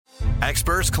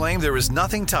Experts claim there is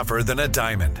nothing tougher than a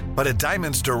diamond. But at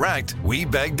Diamonds Direct, we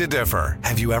beg to differ.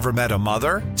 Have you ever met a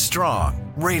mother?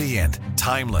 Strong, radiant,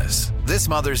 timeless. This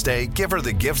Mother's Day, give her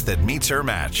the gift that meets her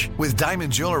match. With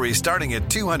diamond jewelry starting at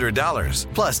 $200.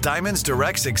 Plus, Diamonds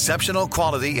Direct's exceptional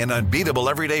quality and unbeatable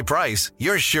everyday price,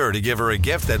 you're sure to give her a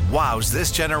gift that wows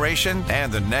this generation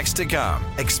and the next to come.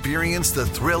 Experience the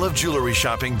thrill of jewelry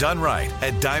shopping done right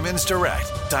at Diamonds Direct.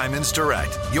 Diamonds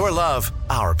Direct. Your love,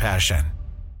 our passion.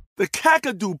 The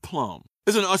Kakadu plum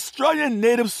is an Australian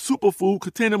native superfood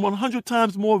containing 100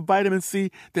 times more vitamin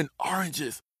C than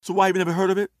oranges. So why have you never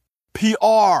heard of it?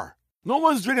 PR. No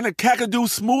one's drinking a Kakadu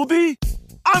smoothie?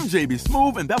 I'm JB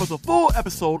Smoove, and that was a full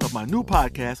episode of my new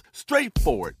podcast,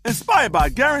 Straightforward, inspired by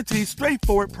guaranteed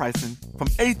straightforward pricing from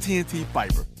AT&T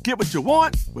Fiber. Get what you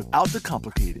want without the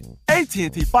complicated. AT&T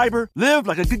Fiber, live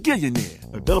like a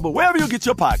gigillionaire. Available wherever you get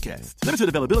your podcasts. Limited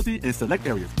availability in select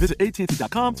areas. Visit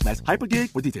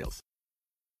AT&T.com/hypergig for details.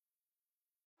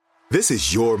 This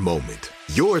is your moment,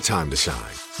 your time to shine,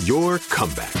 your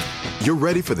comeback. You're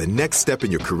ready for the next step in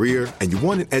your career, and you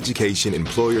want an education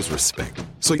employers respect.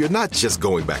 So you're not just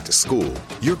going back to school,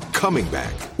 you're coming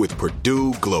back with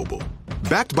Purdue Global.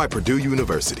 Backed by Purdue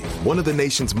University, one of the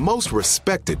nation's most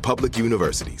respected public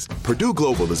universities, Purdue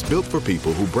Global is built for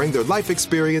people who bring their life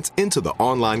experience into the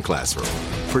online classroom.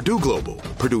 Purdue Global,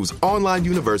 Purdue's online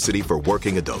university for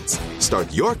working adults.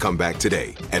 Start your comeback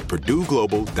today at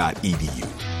purdueglobal.edu.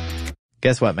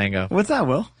 Guess what, Mango? What's that,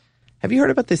 Will? Have you heard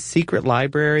about this secret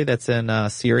library that's in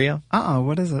Syria?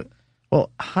 What is it?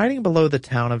 Well, hiding below the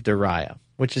town of Daraya,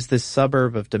 which is this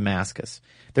suburb of Damascus,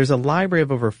 there's a library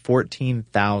of over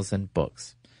 14,000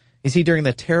 books. You see, during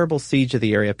the terrible siege of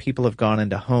the area, people have gone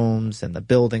into homes and the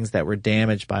buildings that were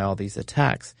damaged by all these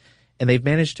attacks, and they've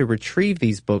managed to retrieve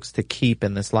these books to keep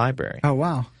in this library. Oh,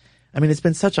 wow. I mean, it's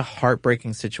been such a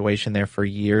heartbreaking situation there for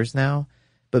years now,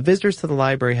 but visitors to the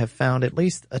library have found at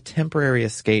least a temporary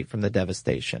escape from the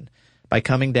devastation by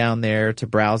coming down there to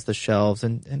browse the shelves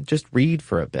and just read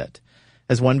for a bit.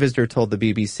 As one visitor told the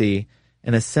BBC,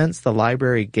 in a sense, the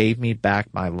library gave me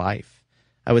back my life.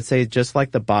 I would say just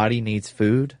like the body needs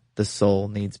food, the soul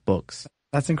needs books.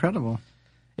 That's incredible.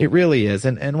 It really is.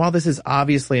 And while this is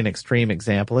obviously an extreme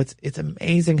example, it's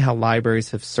amazing how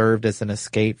libraries have served as an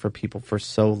escape for people for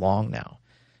so long now,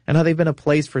 and how they've been a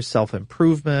place for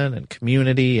self-improvement and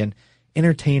community and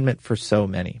entertainment for so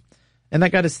many. And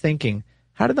that got us thinking,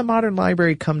 how did the modern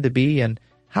library come to be, and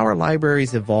how are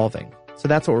libraries evolving? So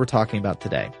that's what we're talking about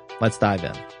today. Let's dive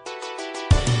in.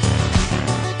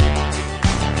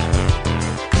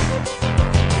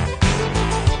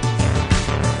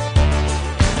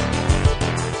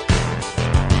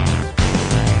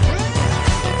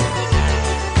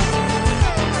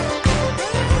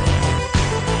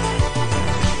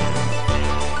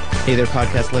 Hey there,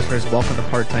 podcast listeners. Welcome to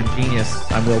Part-Time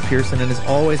Genius. I'm Will Pearson, and as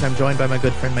always, I'm joined by my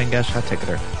good friend Mangesh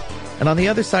Hattikudur. And on the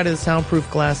other side of the soundproof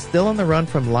glass, still on the run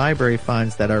from library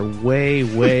finds that are way,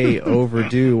 way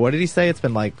overdue. What did he say? It's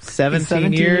been like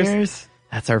 17 years?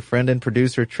 That's our friend and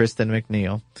producer, Tristan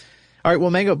McNeil. All right,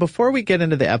 well, Mango, before we get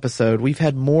into the episode, we've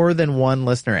had more than one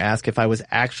listener ask if I was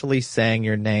actually saying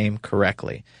your name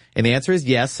correctly. And the answer is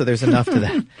yes, so there's enough to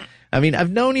that. I mean,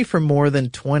 I've known you for more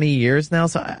than 20 years now,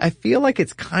 so I feel like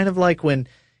it's kind of like when,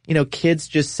 you know, kids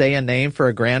just say a name for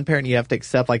a grandparent, you have to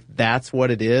accept, like, that's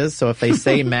what it is. So if they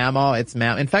say Mamaw, it's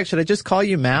Mam. In fact, should I just call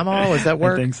you Mamaw? Does that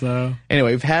work? I think so.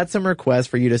 Anyway, we've had some requests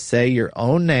for you to say your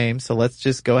own name, so let's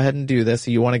just go ahead and do this.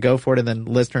 So you want to go for it, and then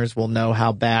listeners will know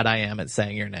how bad I am at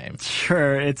saying your name.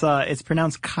 Sure. It's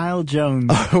pronounced Kyle Jones.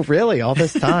 Oh, really? All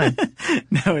this time?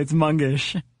 No, it's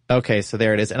Mungish. Okay, so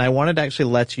there it is. And I wanted to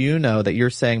actually let you know that you're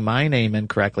saying my name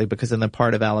incorrectly because in the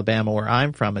part of Alabama where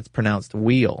I'm from, it's pronounced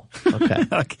wheel. Okay.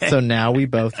 Okay. So now we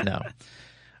both know.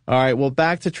 All right, well,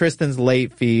 back to Tristan's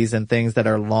late fees and things that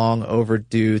are long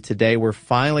overdue. Today, we're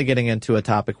finally getting into a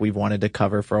topic we've wanted to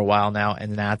cover for a while now,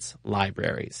 and that's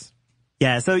libraries.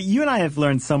 Yeah, so you and I have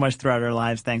learned so much throughout our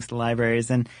lives thanks to libraries,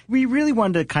 and we really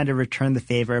wanted to kind of return the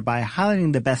favor by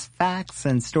highlighting the best facts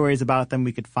and stories about them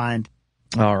we could find.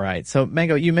 All right. So,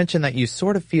 Mango, you mentioned that you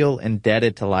sort of feel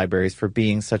indebted to libraries for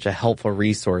being such a helpful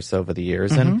resource over the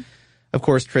years. Mm-hmm. And, of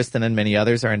course, Tristan and many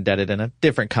others are indebted in a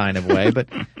different kind of way. But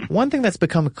one thing that's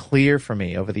become clear for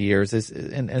me over the years is,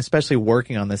 and especially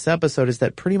working on this episode, is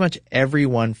that pretty much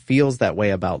everyone feels that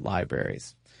way about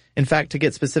libraries. In fact, to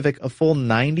get specific, a full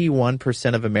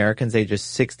 91% of Americans ages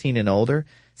 16 and older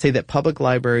say that public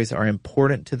libraries are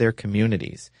important to their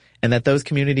communities, and that those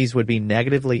communities would be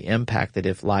negatively impacted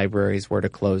if libraries were to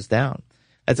close down.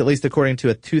 That's at least according to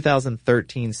a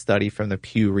 2013 study from the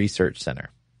Pew Research Center.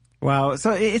 Wow.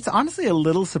 So it's honestly a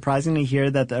little surprising to hear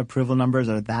that the approval numbers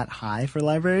are that high for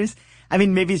libraries. I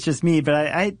mean, maybe it's just me, but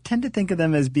I tend to think of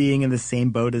them as being in the same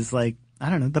boat as, like, I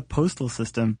don't know, the postal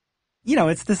system. You know,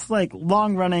 it's this, like,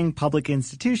 long-running public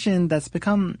institution that's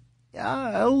become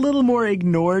a little more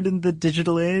ignored in the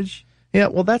digital age. Yeah,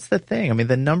 well, that's the thing. I mean,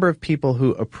 the number of people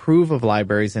who approve of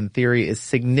libraries in theory is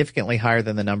significantly higher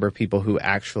than the number of people who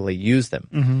actually use them.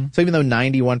 Mm-hmm. So even though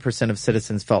 91% of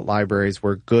citizens felt libraries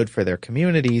were good for their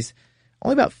communities,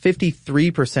 only about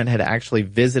 53% had actually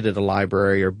visited a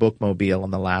library or bookmobile in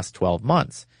the last 12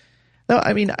 months. Though,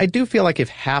 I mean, I do feel like if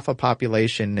half a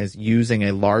population is using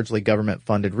a largely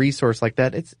government-funded resource like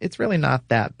that, it's really not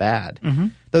that bad. Mm-hmm.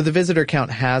 Though the visitor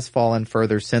count has fallen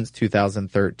further since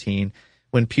 2013,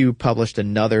 when Pew published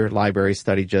another library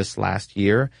study just last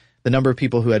year, the number of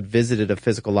people who had visited a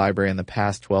physical library in the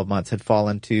past 12 months had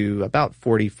fallen to about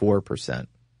 44%.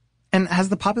 And has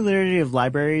the popularity of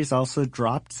libraries also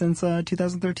dropped since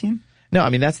 2013? No, I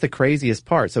mean, that's the craziest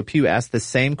part. So Pew asked the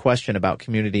same question about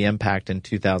community impact in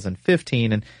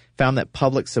 2015 and found that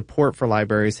public support for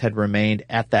libraries had remained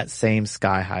at that same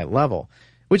sky-high level,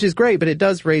 which is great, but it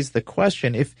does raise the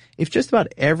question, if just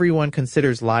about everyone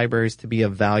considers libraries to be a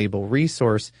valuable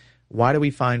resource, why do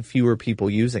we find fewer people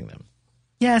using them?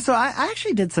 Yeah, so I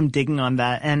actually did some digging on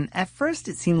that, and at first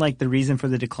it seemed like the reason for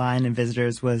the decline in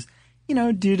visitors was, you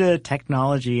know, due to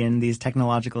technology and these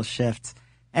technological shifts.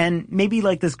 And maybe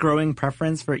like this growing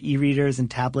preference for e-readers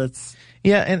and tablets.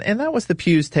 Yeah, and that was the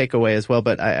Pew's takeaway as well,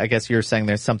 but I guess you're saying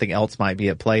there's something else might be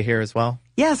at play here as well?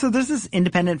 Yeah, so there's this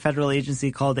independent federal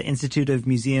agency called the Institute of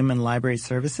Museum and Library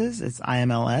Services. It's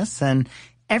IMLS, and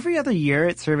every other year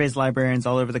it surveys librarians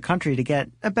all over the country to get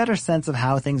a better sense of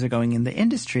how things are going in the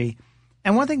industry.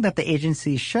 And one thing that the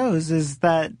agency shows is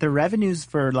that the revenues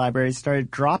for libraries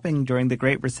started dropping during the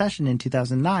Great Recession in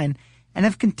 2009 and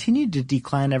have continued to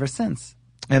decline ever since.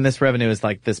 And this revenue is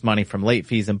like this money from late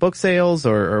fees and book sales,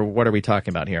 or what are we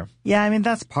talking about here? Yeah, I mean,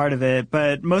 that's part of it,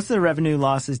 but most of the revenue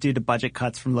loss is due to budget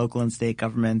cuts from local and state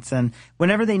governments. And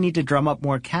whenever they need to drum up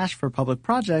more cash for public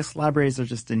projects, libraries are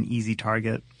just an easy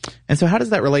target. And so how does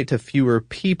that relate to fewer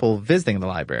people visiting the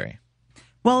library?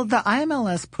 Well, the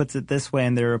IMLS puts it this way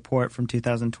in their report from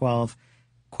 2012.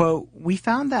 Quote, "We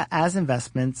found that as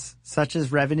investments, such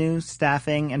as revenue,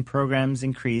 staffing, and programs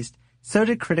increased, so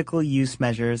did critical use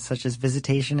measures such as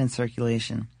visitation and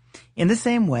circulation. In the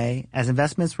same way, as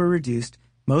investments were reduced,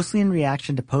 mostly in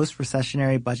reaction to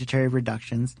post-recessionary budgetary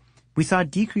reductions, we saw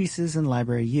decreases in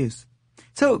library use."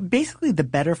 So basically, the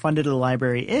better funded a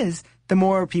library is, the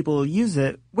more people use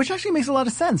it, which actually makes a lot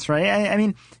of sense, right? I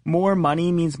mean, more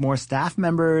money means more staff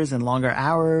members and longer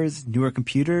hours, newer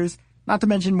computers, not to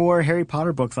mention more Harry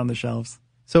Potter books on the shelves.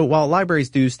 So while libraries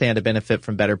do stand to benefit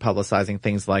from better publicizing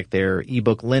things like their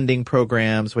ebook lending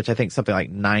programs, which I think something like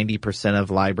 90%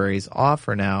 of libraries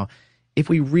offer now, if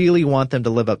we really want them to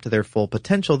live up to their full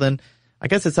potential, then I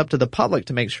guess it's up to the public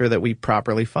to make sure that we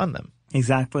properly fund them.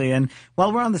 Exactly. And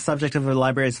while we're on the subject of a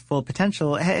library's full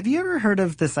potential, have you ever heard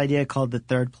of this idea called the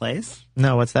third place?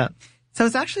 No, what's that? So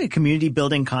it's actually a community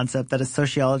building concept that a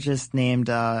sociologist named,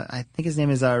 I think his name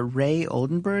is Ray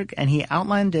Oldenburg, and he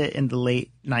outlined it in the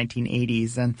late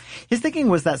 1980s. And his thinking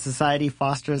was that society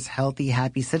fosters healthy,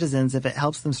 happy citizens if it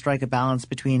helps them strike a balance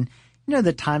between, you know,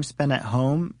 the time spent at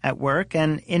home, at work,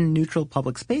 and in neutral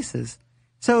public spaces.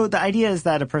 So the idea is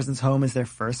that a person's home is their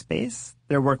first space,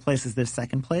 their workplace is their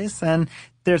second place, and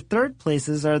their third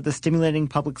places are the stimulating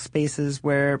public spaces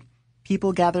where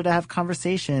people gather to have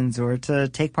conversations or to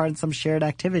take part in some shared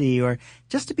activity or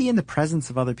just to be in the presence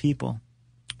of other people.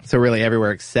 So really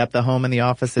everywhere except the home and the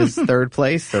office is third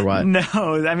place, or what?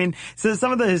 No, I mean, so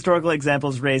some of the historical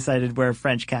examples Ray cited were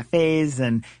French cafes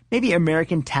and maybe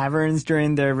American taverns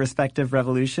during their respective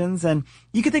revolutions. And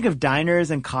you could think of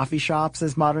diners and coffee shops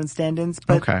as modern stand-ins.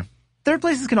 But okay. Third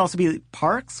places can also be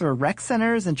parks or rec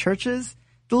centers and churches.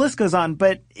 The list goes on,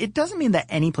 but it doesn't mean that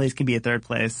any place can be a third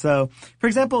place. So, for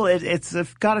example, it's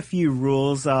got a few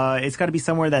rules. It's got to be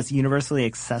somewhere that's universally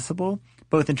accessible,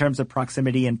 both in terms of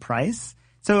proximity and price.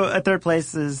 So a third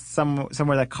place is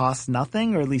somewhere that costs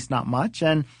nothing, or at least not much.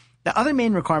 And the other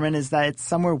main requirement is that it's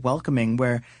somewhere welcoming,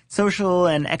 where social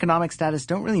and economic status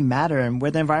don't really matter, and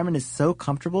where the environment is so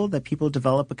comfortable that people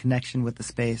develop a connection with the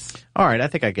space. All right, I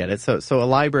think I get it. So a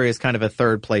library is kind of a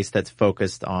third place that's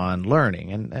focused on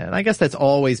learning. And I guess that's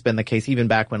always been the case, even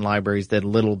back when libraries did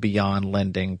little beyond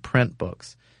lending print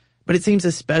books. But it seems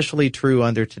especially true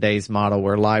under today's model,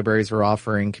 where libraries are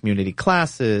offering community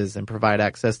classes and provide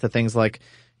access to things like,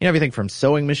 everything from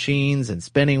sewing machines and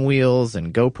spinning wheels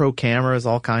and GoPro cameras,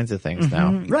 all kinds of things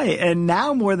now. Right. And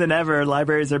now more than ever,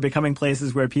 libraries are becoming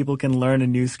places where people can learn a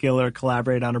new skill or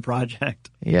collaborate on a project.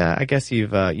 Yeah, I guess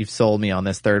you've sold me on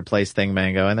this third place thing,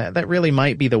 Mango, and that really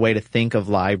might be the way to think of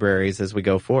libraries as we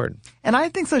go forward. And I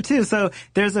think so too. So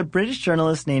there's a British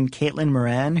journalist named Caitlin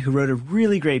Moran who wrote a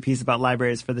really great piece about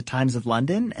libraries for the Times of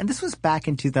London, and this was back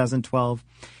in 2012.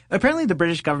 Apparently the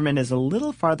British government is a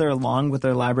little farther along with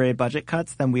their library budget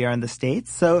cuts than we are in the States.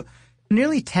 So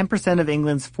nearly 10% of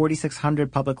England's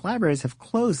 4,600 public libraries have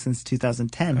closed since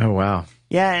 2010. Oh, wow.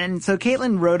 Yeah, and so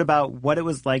Caitlin wrote about what it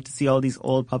was like to see all these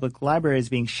old public libraries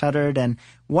being shuttered, and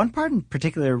one part in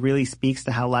particular really speaks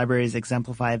to how libraries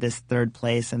exemplify this third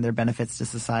place and their benefits to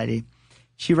society.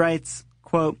 She writes,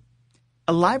 quote,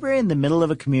 "A library in the middle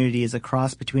of a community is a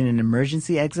cross between an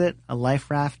emergency exit, a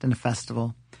life raft, and a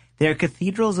festival. They are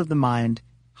cathedrals of the mind,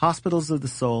 hospitals of the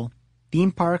soul,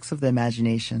 theme parks of the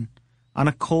imagination. On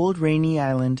a cold, rainy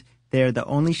island, they are the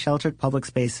only sheltered public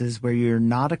spaces where you're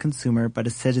not a consumer but a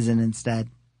citizen instead.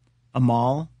 A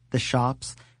mall, the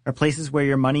shops, are places where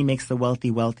your money makes the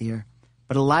wealthy wealthier.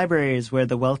 But a library is where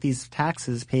the wealthy's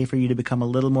taxes pay for you to become a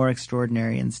little more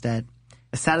extraordinary instead.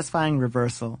 A satisfying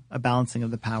reversal, a balancing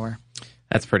of the power."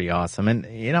 That's pretty awesome. And,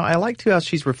 I like, too, how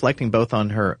she's reflecting both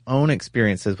on her own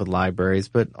experiences with libraries,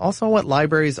 but also what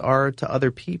libraries are to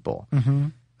other people. Mm-hmm.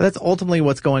 That's ultimately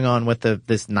what's going on with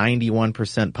this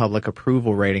 91% public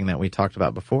approval rating that we talked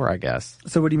about before, I guess.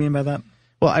 So what do you mean by that?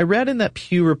 Well, I read in that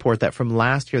Pew report that from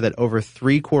last year that over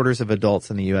 3/4 of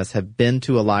adults in the U.S. have been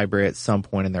to a library at some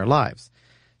point in their lives.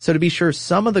 So to be sure,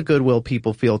 some of the goodwill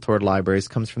people feel toward libraries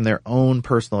comes from their own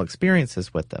personal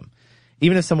experiences with them.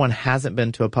 Even if someone hasn't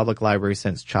been to a public library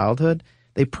since childhood,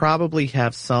 they probably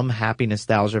have some happy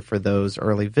nostalgia for those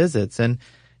early visits. And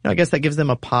I guess that gives them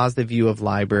a positive view of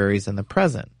libraries in the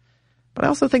present. But I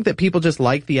also think that people just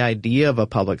like the idea of a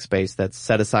public space that's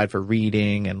set aside for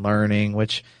reading and learning,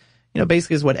 which,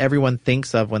 basically is what everyone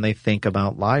thinks of when they think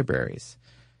about libraries.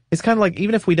 It's kind of like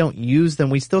even if we don't use them,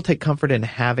 we still take comfort in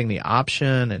having the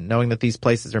option and knowing that these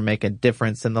places are making a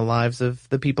difference in the lives of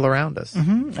the people around us.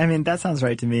 Mm-hmm. I mean, that sounds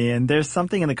right to me. And there's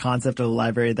something in the concept of the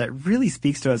library that really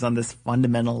speaks to us on this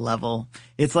fundamental level.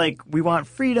 It's like we want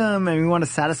freedom and we want to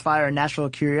satisfy our natural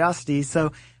curiosity.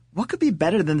 So what could be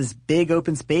better than this big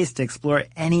open space to explore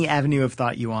any avenue of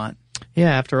thought you want?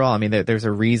 Yeah, after all, I mean, there's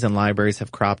a reason libraries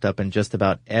have cropped up in just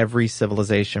about every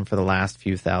civilization for the last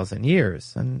few thousand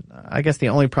years. And I guess the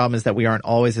only problem is that we aren't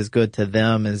always as good to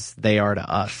them as they are to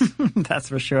us. That's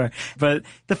for sure. But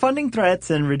the funding threats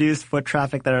and reduced foot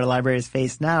traffic that our libraries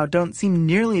face now don't seem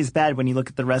nearly as bad when you look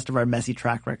at the rest of our messy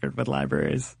track record with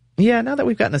libraries. Yeah, now that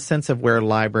we've gotten a sense of where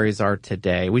libraries are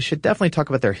today, we should definitely talk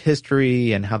about their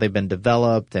history and how they've been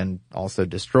developed and also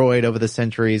destroyed over the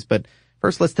centuries. But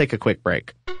first, let's take a quick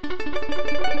break.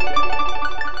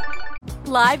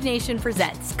 Live Nation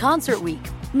presents Concert Week.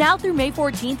 Now through May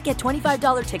 14th, get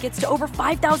 $25 tickets to over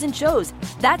 5,000 shows.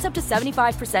 That's up to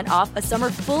 75% off a summer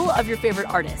full of your favorite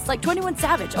artists like 21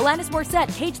 Savage, Alanis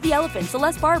Morissette, Cage the Elephant,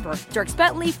 Celeste Barber, Dierks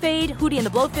Bentley, Fade, Hootie and the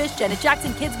Blowfish, Janet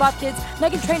Jackson, Kidz Bop Kids,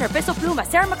 Meghan Trainor, Bissell Pluma,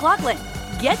 Sarah McLachlan.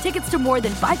 Get tickets to more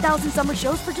than 5,000 summer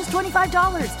shows for just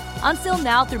 $25. Until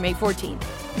now through May 14th.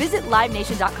 Visit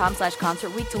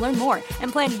LiveNation.com/Concert Week to learn more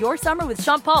and plan your summer with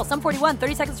Sean Paul, Sum 41,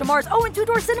 30 Seconds to Mars, and Two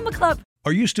Door Cinema Club.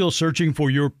 Are you still searching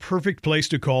for your perfect place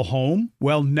to call home?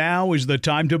 Well, now is the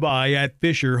time to buy at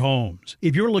Fisher Homes.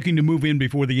 If you're looking to move in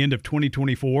before the end of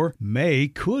 2024, May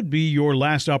could be your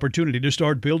last opportunity to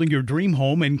start building your dream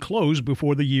home and close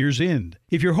before the year's end.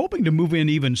 If you're hoping to move in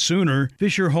even sooner,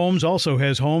 Fisher Homes also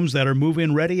has homes that are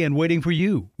move-in ready and waiting for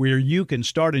you, where you can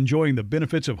start enjoying the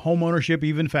benefits of homeownership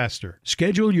even faster.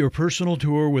 Schedule your personal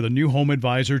tour with a new home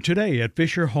advisor today at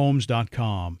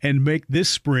FisherHomes.com and make this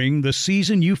spring the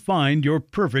season you find your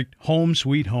perfect home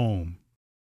sweet home.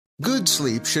 Good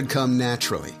sleep should come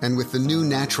naturally, and with the new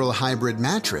Natural Hybrid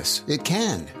mattress, it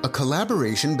can. A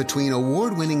collaboration between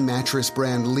award-winning mattress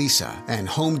brand Leesa and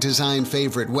home design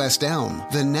favorite West Elm,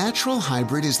 the Natural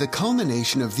Hybrid is the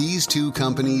culmination of these two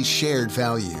companies' shared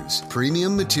values: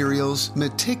 premium materials,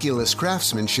 meticulous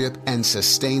craftsmanship, and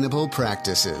sustainable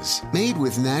practices. Made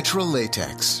with natural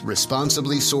latex,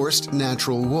 responsibly sourced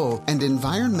natural wool, and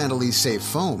environmentally safe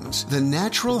foams, the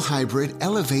Natural Hybrid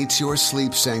elevates your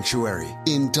sleep sanctuary,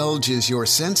 indulges your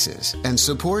senses, and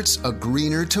supports a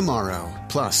greener tomorrow.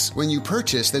 Plus, when you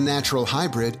purchase the Natural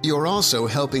Hybrid, you're also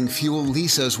helping fuel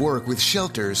Leesa's work with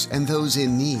shelters and those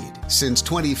in need. Since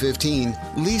 2015,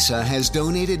 Leesa has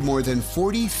donated more than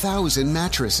 40,000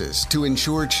 mattresses to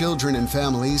ensure children and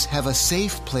families have a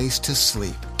safe place to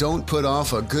sleep. Don't put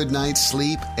off a good night's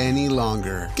sleep any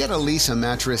longer. Get a Leesa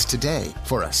mattress today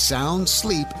for a sound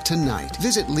sleep tonight.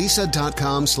 Visit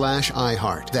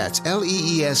leesa.com/iHeart. That's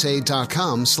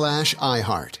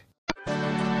LEESA.com/iHeart.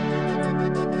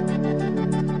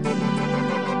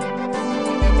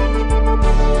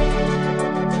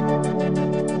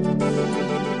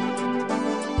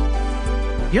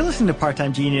 You're listening to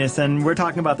Part-Time Genius, and we're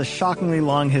talking about the shockingly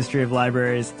long history of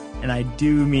libraries, and I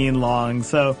do mean long.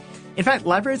 So, in fact,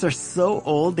 libraries are so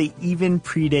old, they even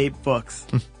predate books.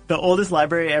 The oldest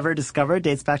library ever discovered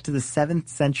dates back to the 7th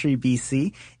century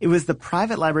BC. It was the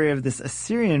private library of this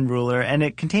Assyrian ruler, and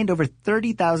it contained over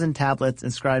 30,000 tablets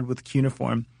inscribed with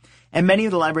cuneiform. And many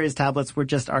of the library's tablets were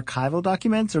just archival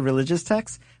documents or religious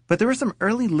texts, but there were some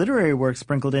early literary works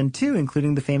sprinkled in too,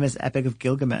 including the famous Epic of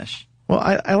Gilgamesh. Well,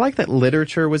 I like that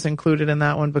literature was included in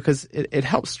that one because it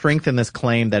helps strengthen this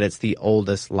claim that it's the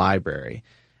oldest library.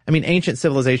 I mean, ancient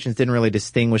civilizations didn't really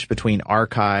distinguish between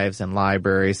archives and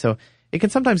libraries, so it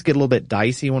can sometimes get a little bit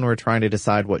dicey when we're trying to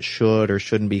decide what should or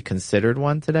shouldn't be considered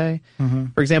one today. Mm-hmm.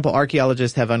 For example,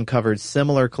 archaeologists have uncovered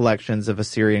similar collections of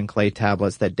Assyrian clay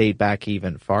tablets that date back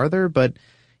even farther, but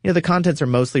the contents are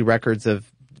mostly records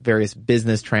of various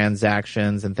business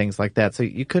transactions and things like that. So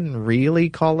you couldn't really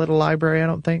call it a library, I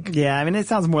don't think. Yeah, I mean, it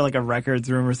sounds more like a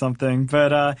records room or something.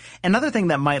 But another thing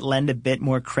that might lend a bit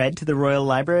more cred to the Royal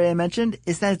Library I mentioned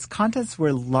is that its contents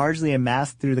were largely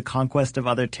amassed through the conquest of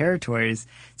other territories.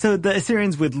 So the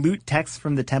Assyrians would loot texts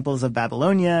from the temples of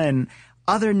Babylonia and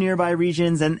other nearby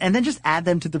regions and then just add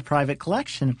them to the private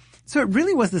collection. So it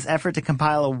really was this effort to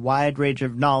compile a wide range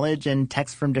of knowledge and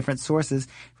texts from different sources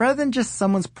rather than just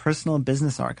someone's personal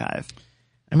business archive.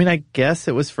 I mean, I guess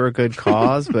it was for a good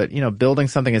cause, but, building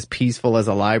something as peaceful as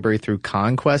a library through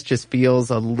conquest just feels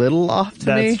a little off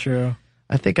to me. That's true.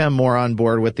 I think I'm more on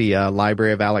board with the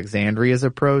Library of Alexandria's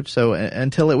approach. So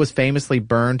until it was famously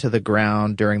burned to the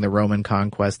ground during the Roman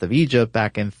conquest of Egypt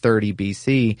back in 30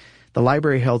 BC, the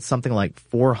library held something like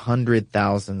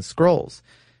 400,000 scrolls.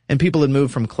 And people had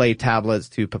moved from clay tablets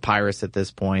to papyrus at this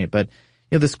point. But,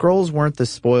 the scrolls weren't the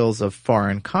spoils of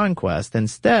foreign conquest.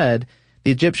 Instead,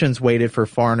 the Egyptians waited for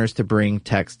foreigners to bring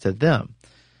texts to them.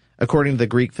 According to the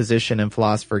Greek physician and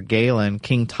philosopher Galen,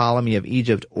 King Ptolemy of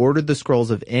Egypt ordered the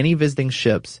scrolls of any visiting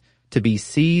ships to be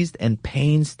seized and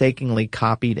painstakingly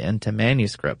copied into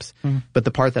manuscripts. But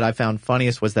the part that I found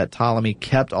funniest was that Ptolemy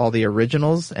kept all the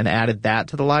originals and added that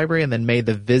to the library and then made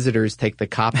the visitors take the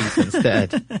copies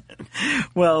instead.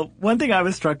 Well, one thing I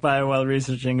was struck by while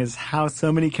researching is how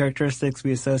so many characteristics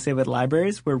we associate with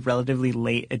libraries were relatively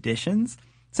late additions.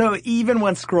 So even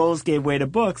when scrolls gave way to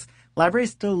books,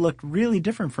 libraries still looked really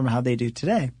different from how they do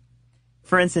today.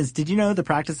 For instance, did you know the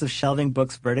practice of shelving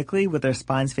books vertically with their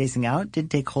spines facing out didn't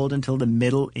take hold until the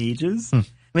Middle Ages? I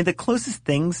mean, the closest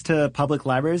things to public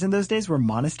libraries in those days were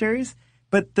monasteries,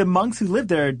 but the monks who lived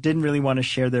there didn't really want to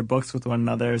share their books with one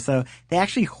another, so they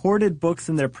actually hoarded books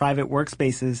in their private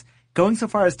workspaces, going so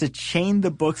far as to chain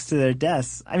the books to their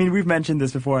desks. I mean, we've mentioned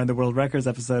this before in the World Records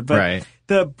episode, but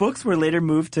the books were later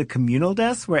moved to communal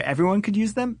desks where everyone could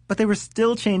use them, but they were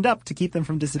still chained up to keep them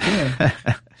from disappearing.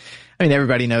 I mean,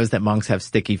 everybody knows that monks have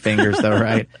sticky fingers, though,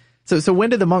 right? So when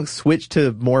did the monks switch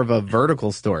to more of a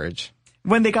vertical storage?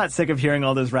 When they got sick of hearing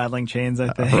all those rattling chains,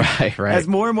 I think. Right. As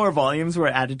more and more volumes were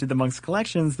added to the monks'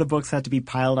 collections, the books had to be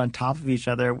piled on top of each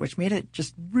other, which made it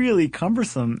just really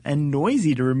cumbersome and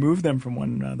noisy to remove them from one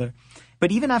another.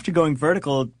 But even after going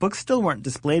vertical, books still weren't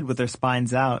displayed with their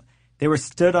spines out. They were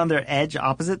stood on their edge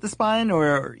opposite the spine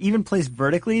or even placed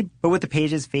vertically, but with the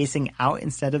pages facing out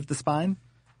instead of the spine.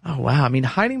 Oh, wow. I mean,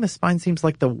 hiding the spine seems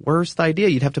like the worst idea.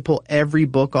 You'd have to pull every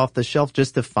book off the shelf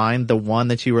just to find the one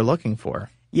that you were looking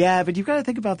for. Yeah, but you've got to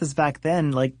think about this back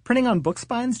then. Like, printing on book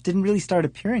spines didn't really start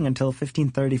appearing until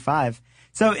 1535.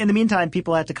 So in the meantime,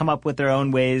 people had to come up with their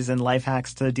own ways and life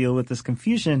hacks to deal with this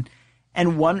confusion.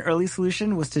 And one early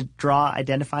solution was to draw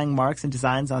identifying marks and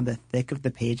designs on the thick of the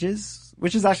pages,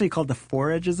 which is actually called the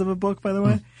foredges of a book, by the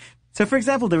way. So, for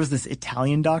example, there was this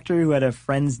Italian doctor who had a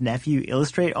friend's nephew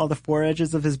illustrate all the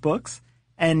foredges of his books,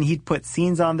 and he'd put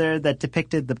scenes on there that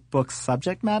depicted the book's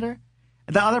subject matter.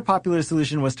 The other popular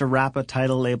solution was to wrap a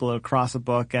title label across a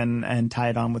book and tie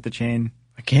it on with the chain.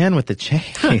 Again, with the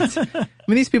chains. I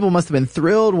mean, these people must have been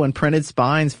thrilled when printed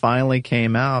spines finally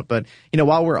came out. But,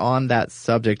 while we're on that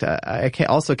subject, I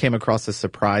also came across a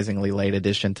surprisingly late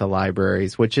addition to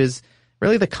libraries, which is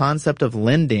really the concept of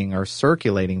lending or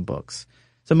circulating books.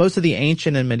 So most of the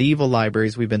ancient and medieval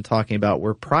libraries we've been talking about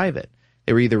were private.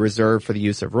 They were either reserved for the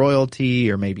use of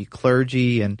royalty or maybe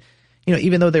clergy. And,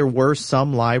 even though there were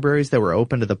some libraries that were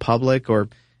open to the public, or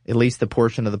at least the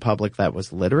portion of the public that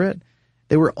was literate,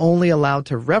 they were only allowed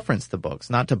to reference the books,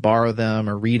 not to borrow them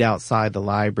or read outside the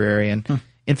library. And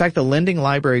in fact, the lending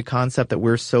library concept that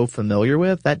we're so familiar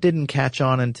with, that didn't catch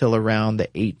on until around the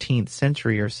 18th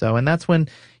century or so. And that's when,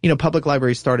 public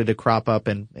libraries started to crop up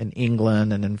in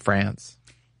England and in France.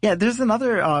 Yeah, there's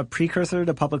another precursor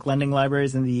to public lending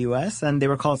libraries in the U.S., and they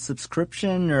were called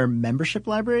subscription or membership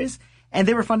libraries. And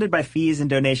they were funded by fees and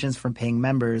donations from paying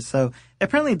members. So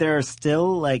apparently there are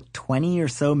still like 20 or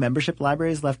so membership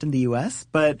libraries left in the U.S.,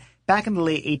 but back in the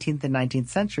late 18th and 19th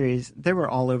centuries, they were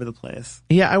all over the place.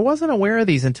 Yeah, I wasn't aware of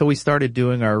these until we started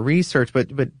doing our research, but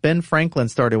Ben Franklin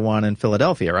started one in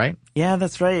Philadelphia, right? Yeah,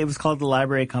 that's right. It was called the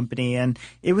Library Company, and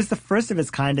it was the first of its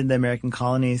kind in the American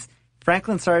colonies.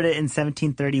 Franklin started it in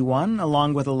 1731,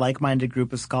 along with a like-minded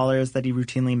group of scholars that he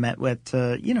routinely met with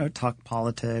to, talk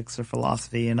politics or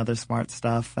philosophy and other smart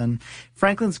stuff. And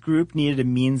Franklin's group needed a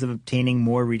means of obtaining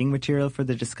more reading material for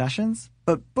the discussions,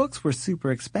 but books were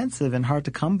super expensive and hard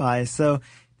to come by, so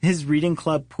his reading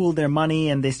club pooled their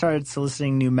money and they started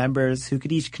soliciting new members who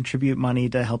could each contribute money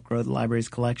to help grow the library's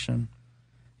collection.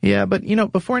 Yeah, but,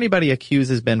 before anybody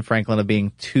accuses Ben Franklin of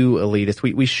being too elitist,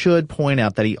 we should point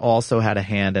out that he also had a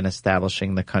hand in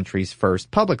establishing the country's first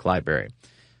public library.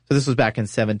 So this was back in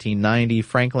 1790.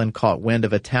 Franklin caught wind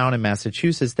of a town in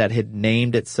Massachusetts that had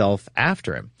named itself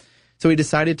after him. So he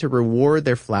decided to reward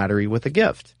their flattery with a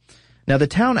gift. Now, the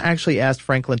town actually asked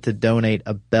Franklin to donate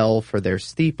a bell for their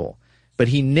steeple, but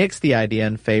he nixed the idea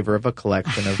in favor of a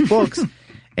collection of books.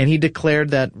 And he declared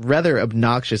that, rather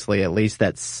obnoxiously at least,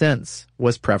 that sense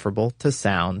was preferable to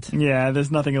sound. Yeah, there's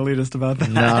nothing elitist about that.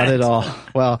 Not at all.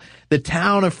 Well, the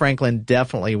town of Franklin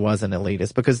definitely wasn't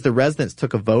elitist because the residents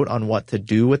took a vote on what to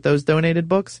do with those donated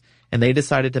books, and they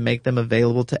decided to make them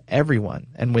available to everyone.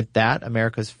 And with that,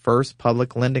 America's first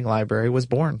public lending library was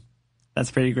born.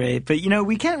 That's pretty great. But,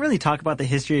 we can't really talk about the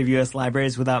history of U.S.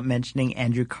 libraries without mentioning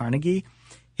Andrew Carnegie.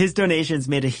 His donations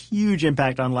made a huge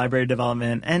impact on library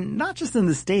development, and not just in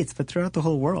the States, but throughout the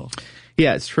whole world.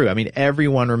 Yeah, it's true. I mean,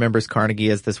 everyone remembers Carnegie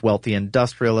as this wealthy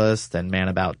industrialist and man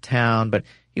about town, but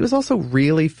he was also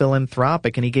really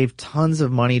philanthropic, and he gave tons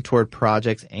of money toward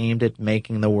projects aimed at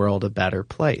making the world a better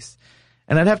place.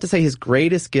 And I'd have to say his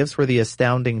greatest gifts were the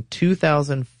astounding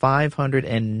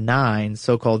 2,509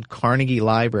 so-called Carnegie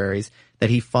libraries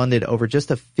that he funded over just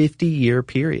a 50-year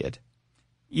period.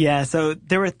 Yeah, so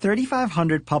there were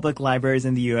 3,500 public libraries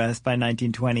in the U.S. by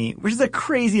 1920, which is a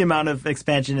crazy amount of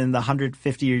expansion in the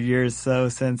 150 years so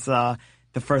since the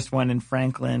first one in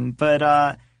Franklin.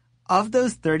 But of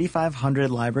those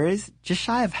 3,500 libraries, just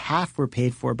shy of half were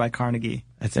paid for by Carnegie.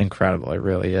 That's incredible. It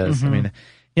really is. Mm-hmm. I mean,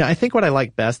 I think what I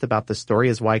like best about the story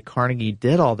is why Carnegie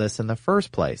did all this in the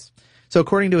first place. So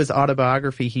according to his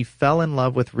autobiography, he fell in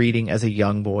love with reading as a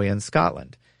young boy in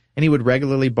Scotland. And he would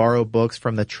regularly borrow books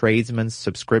from the tradesman's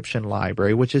subscription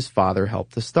library, which his father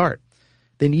helped to start.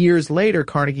 Then years later,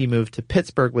 Carnegie moved to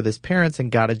Pittsburgh with his parents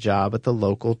and got a job at the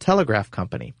local telegraph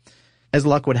company. As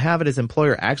luck would have it, his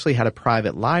employer actually had a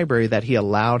private library that he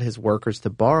allowed his workers to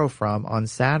borrow from on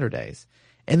Saturdays.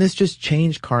 And this just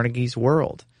changed Carnegie's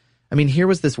world. I mean, here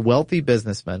was this wealthy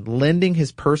businessman lending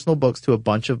his personal books to a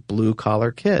bunch of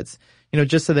blue-collar kids,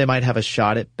 just so they might have a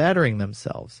shot at bettering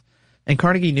themselves. And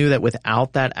Carnegie knew that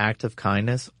without that act of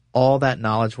kindness, all that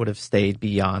knowledge would have stayed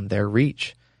beyond their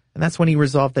reach. And that's when he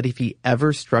resolved that if he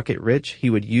ever struck it rich,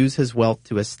 he would use his wealth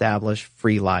to establish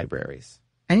free libraries.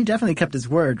 And he definitely kept his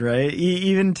word, right?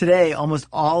 Even today, almost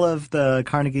all of the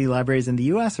Carnegie libraries in the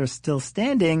U.S. are still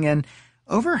standing, and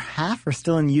over half are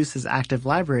still in use as active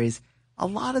libraries, a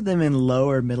lot of them in low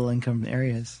or middle-income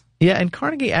areas. Yeah, and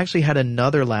Carnegie actually had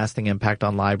another lasting impact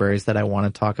on libraries that I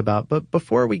want to talk about. But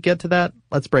before we get to that,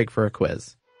 let's break for a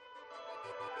quiz.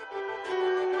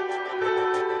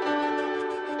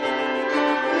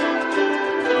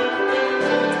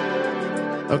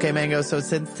 Okay, Mango, so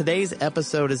since today's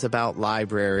episode is about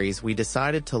libraries, we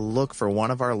decided to look for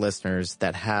one of our listeners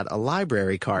that had a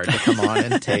library card to come on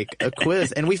and take a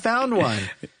quiz. And we found one.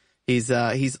 He's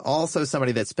also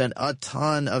somebody that spent a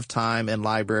ton of time in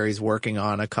libraries working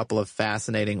on a couple of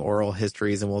fascinating oral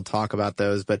histories, and we'll talk about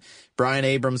those. But Brian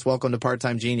Abrams, welcome to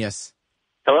Part-Time Genius.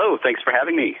 Hello, thanks for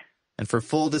having me. And for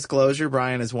full disclosure,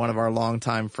 Brian is one of our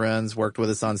longtime friends, worked with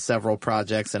us on several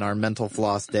projects in our Mental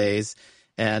Floss days,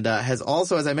 and has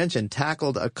also, as I mentioned,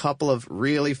 tackled a couple of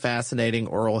really fascinating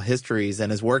oral histories and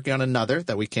is working on another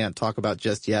that we can't talk about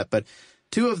just yet, but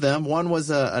two of them, one was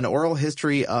an oral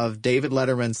history of David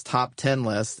Letterman's top 10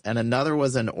 list, and another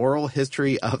was an oral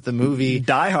history of the movie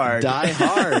Die Hard. Die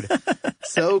Hard.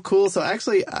 So cool. So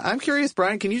actually, I'm curious,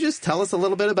 Brian, can you just tell us a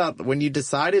little bit about when you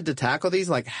decided to tackle these?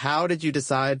 Like, how did you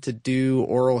decide to do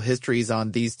oral histories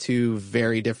on these two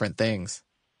very different things?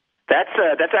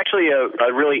 That's actually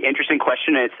a really interesting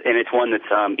question, and it's one that's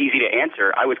easy to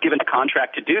answer. I was given a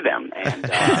contract to do them, and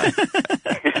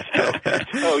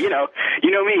so you know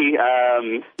me.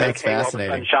 That's While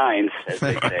fascinating. the sun shines, as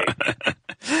they say.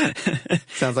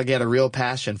 Sounds like you had a real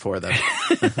passion for them.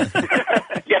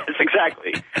 Yes,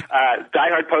 exactly. Die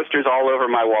Hard posters all over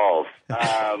my walls.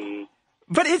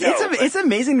 But it's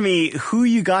amazing to me who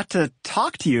you got to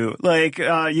talk to you. Like,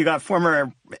 you got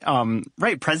former,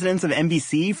 presidents of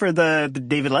NBC for the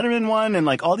David Letterman one and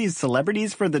like all these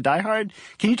celebrities for the Die Hard.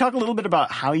 Can you talk a little bit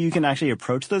about how you can actually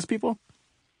approach those people?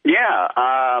 Yeah,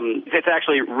 it's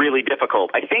actually really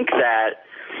difficult. I think that,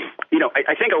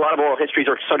 I think a lot of oral histories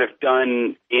are sort of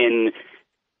done in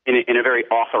a very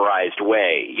authorized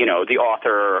way. The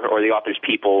author or the author's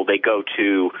people, they go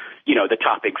to, the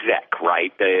top exec,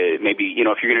 right? Maybe,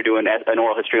 if you're going to do an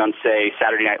oral history on, say,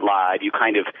 Saturday Night Live, you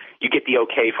get the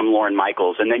okay from Lorne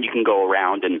Michaels, and then you can go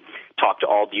around and talk to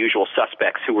all the usual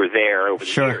suspects who were there over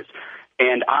the years.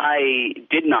 And I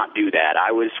did not do that.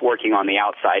 I was working on the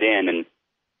outside in, and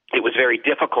it was very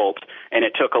difficult, and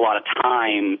it took a lot of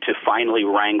time to finally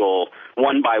wrangle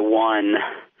one by one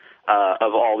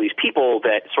of all these people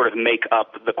that sort of make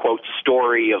up the, quote,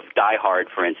 story of Die Hard,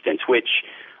 for instance, which,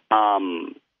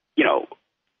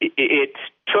 it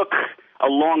took a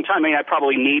long time. I mean, I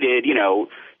probably needed,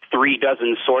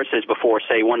 36 sources before,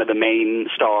 say, one of the main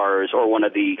stars or one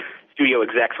of the studio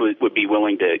execs would be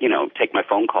willing to, take my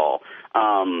phone call.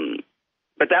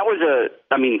 But that was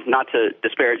not to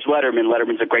disparage Letterman.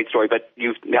 Letterman's a great story, but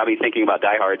you've got me thinking about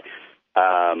Die Hard.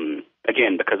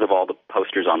 Again, because of all the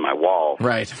posters on my wall.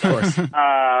 Right, of course.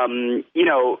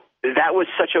 That was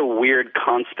such a weird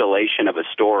constellation of a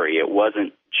story. It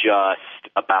wasn't just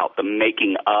about the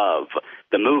making of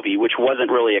the movie, which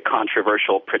wasn't really a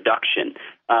controversial production,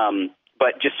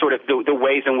 but just sort of the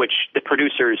ways in which the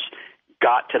producers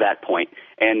got to that point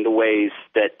and the ways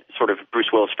that sort of Bruce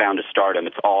Willis found his stardom.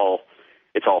 It's all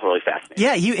really fascinating.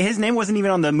 Yeah, his name wasn't even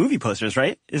on the movie posters,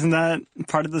 right? Isn't that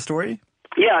part of the story?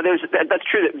 Yeah, that's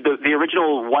true. The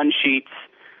original one sheets,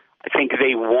 I think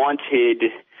they wanted.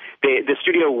 The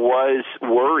studio was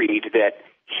worried that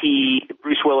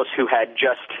Bruce Willis, who had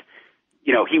just,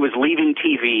 he was leaving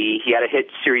TV. He had a hit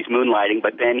series, Moonlighting,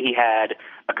 but then he had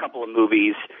a couple of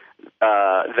movies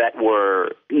that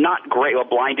were not great. Well,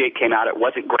 Blind Date came out. It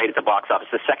wasn't great at the box office.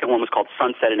 The second one was called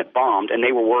Sunset, and it bombed. And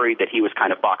they were worried that he was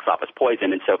kind of box office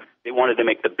poison, and so they wanted to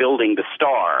make The Building the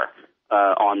star.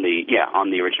 On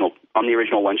the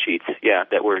original one sheets,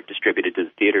 that were distributed to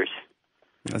the theaters.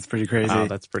 That's pretty crazy. Wow,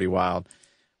 that's pretty wild.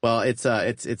 Well, it's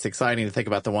exciting to think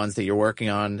about the ones that you're working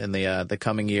on in the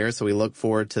coming years. So we look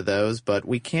forward to those, but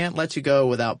we can't let you go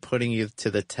without putting you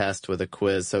to the test with a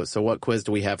quiz. So what quiz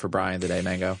do we have for Brian today,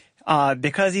 Mango?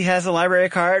 Because he has a library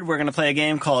card, we're going to play a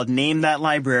game called Name That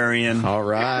Librarian. All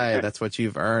right. That's what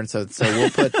you've earned. So we'll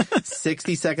put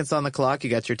 60 seconds on the clock. You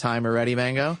got your timer ready,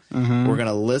 Mango? Mm-hmm. We're going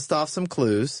to list off some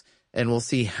clues, and we'll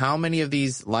see how many of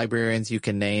these librarians you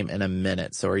can name in a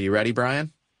minute. So are you ready,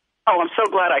 Brian? Oh, I'm so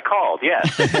glad I called.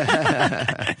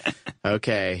 Yes.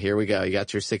 Okay, here we go. You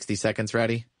got your 60 seconds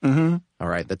ready? Mm-hmm. All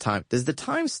right, does the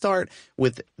time start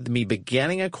with me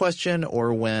beginning a question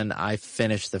or when I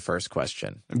finish the first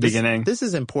question? Beginning. This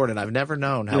is important. I've never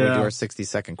known how we do our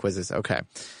 60-second quizzes. Okay.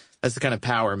 That's the kind of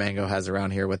power Mango has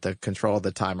around here with the control of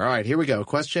the timer. All right, here we go.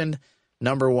 Question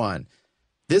number 1.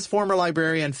 This former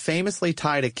librarian famously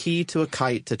tied a key to a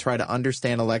kite to try to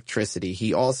understand electricity.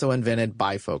 He also invented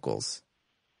bifocals.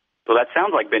 Well, that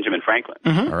sounds like Benjamin Franklin.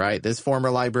 Mm-hmm. All right. This former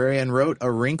librarian wrote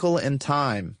A Wrinkle in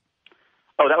Time.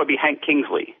 Oh, that would be Hank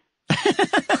Kingsley.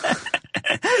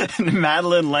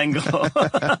 Madeleine L'Engle.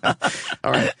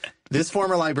 All right. This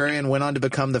former librarian went on to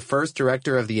become the first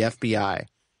director of the FBI.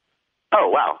 Oh,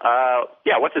 wow.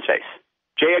 What's his face?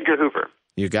 J. Edgar Hoover.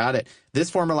 You got it. This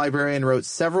former librarian wrote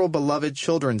several beloved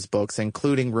children's books,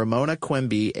 including Ramona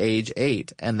Quimby, age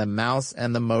 8, and The Mouse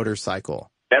and the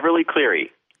Motorcycle. Beverly Cleary.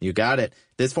 You got it.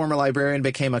 This former librarian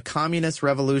became a communist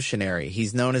revolutionary.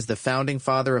 He's known as the founding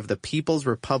father of the People's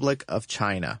Republic of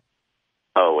China.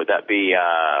 Oh, would that be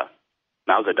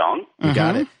Mao Zedong? You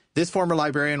got it. This former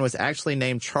librarian was actually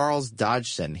named Charles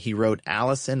Dodgson. He wrote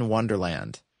Alice in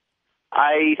Wonderland.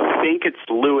 I think it's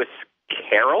Lewis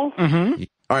Carroll. Mm-hmm.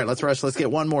 All right, let's rush. Let's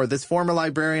get one more. This former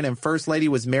librarian and first lady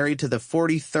was married to the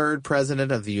 43rd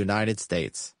president of the United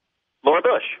States. Laura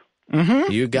Bush.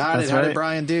 Mm-hmm. You got That's it. How right. did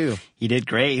Brian do? He did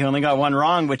great. He only got one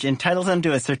wrong, which entitles him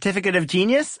to a certificate of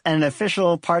genius and an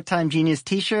official Part-Time Genius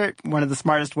t-shirt, one of the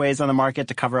smartest ways on the market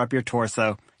to cover up your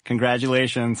torso.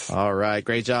 Congratulations. All right.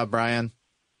 Great job, Brian.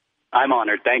 I'm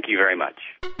honored. Thank you very much.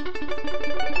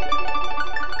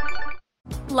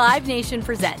 Live Nation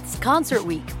presents Concert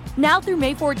Week. Now through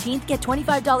May 14th, get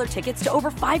 $25 tickets to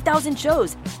over 5,000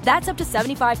 shows. That's up to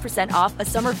 75% off a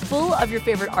summer full of your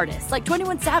favorite artists like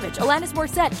 21 Savage, Alanis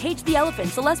Morissette, Cage the Elephant,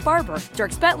 Celeste Barber,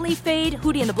 Dierks Bentley, Fade,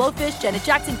 Hootie and the Blowfish, Janet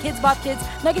Jackson, Kidz Bop Kids,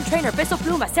 Meghan Trainor, Peso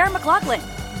Pluma, Sarah McLachlan.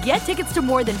 Get tickets to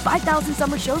more than 5,000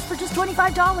 summer shows for just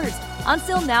 $25.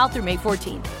 Until now through May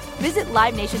 14th. Visit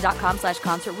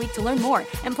LiveNation.com/Concert Week to learn more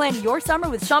and plan your summer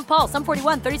with Sean Paul, Sum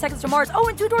 41, 30 Seconds to Mars,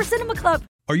 and Two Door Cinema Club.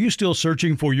 Are you still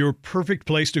searching for your perfect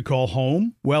place to call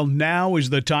home? Well, now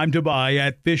is the time to buy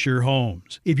at Fisher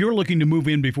Homes. If you're looking to move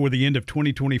in before the end of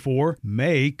 2024,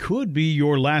 May could be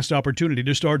your last opportunity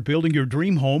to start building your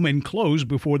dream home and close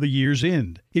before the year's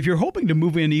end. If you're hoping to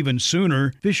move in even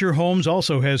sooner, Fisher Homes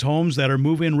also has homes that are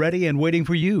move-in ready and waiting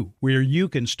for you, where you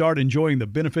can start enjoying the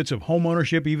benefits of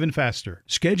homeownership even faster.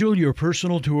 Schedule your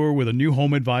personal tour with a new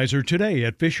home advisor today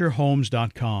at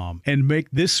FisherHomes.com and make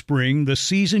this spring the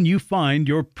season you find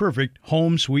your perfect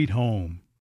home sweet home.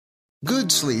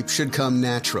 Good sleep should come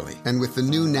naturally, and with the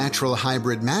new Natural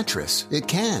Hybrid mattress, it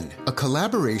can. A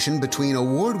collaboration between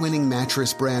award-winning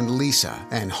mattress brand Leesa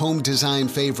and home design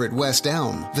favorite West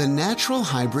Elm, the Natural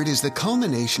Hybrid is the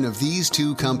culmination of these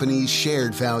two companies'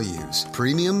 shared values: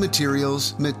 premium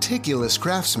materials, meticulous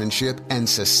craftsmanship, and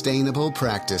sustainable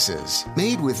practices.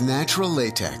 Made with natural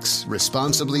latex,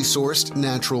 responsibly sourced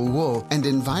natural wool, and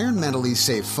environmentally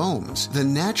safe foams, the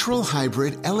Natural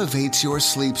Hybrid elevates your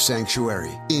sleep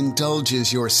sanctuary, indulges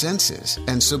your senses,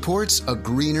 and supports a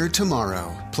greener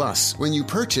tomorrow. Plus, when you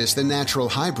purchase the Natural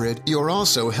Hybrid, you're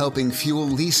also helping fuel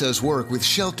Leesa's work with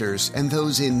shelters and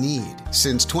those in need.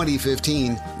 Since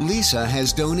 2015, Leesa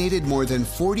has donated more than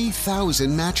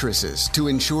 40,000 mattresses to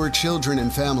ensure children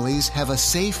and families have a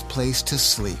safe place to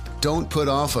sleep. Don't put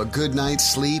off a good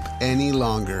night's sleep any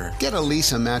longer. Get a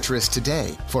Leesa mattress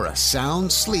today for a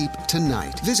sound sleep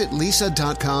tonight. Visit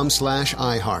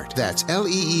leesa.com/iHeart. That's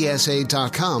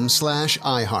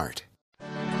LEESA.com/iHeart.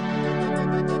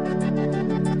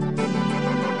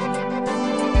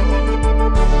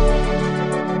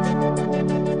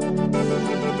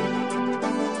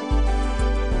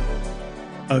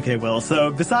 Okay, Will,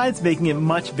 so besides making it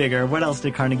much bigger, what else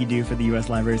did Carnegie do for the U.S.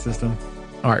 library system?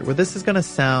 All right, well, this is going to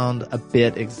sound a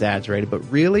bit exaggerated, but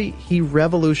really, he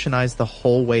revolutionized the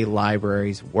whole way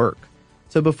libraries work.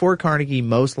 So before Carnegie,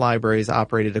 most libraries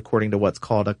operated according to what's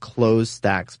called a closed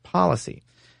stacks policy.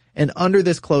 And under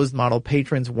this closed model,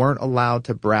 patrons weren't allowed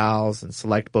to browse and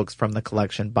select books from the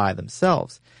collection by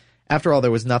themselves. After all, there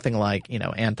was nothing like,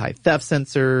 anti-theft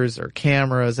sensors or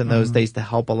cameras in those days to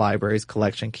help a library's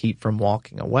collection keep from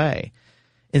walking away.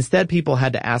 Instead, people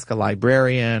had to ask a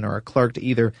librarian or a clerk to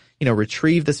either,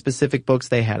 retrieve the specific books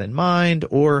they had in mind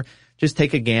or just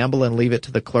take a gamble and leave it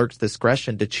to the clerk's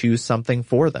discretion to choose something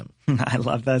for them. I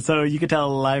love that. So you could tell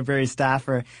a library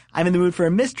staffer, I'm in the mood for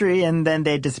a mystery, and then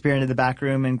they'd disappear into the back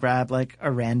room and grab like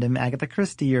a random Agatha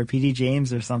Christie or P.D.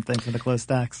 James or something from the closed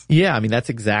stacks. Yeah, that's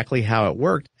exactly how it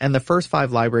worked. And the first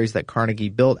 5 libraries that Carnegie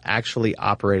built actually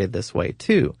operated this way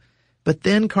too. But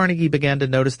then Carnegie began to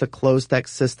notice the closed stack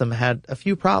system had a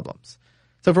few problems.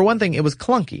 So for one thing, it was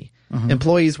clunky.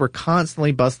 Employees were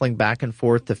constantly bustling back and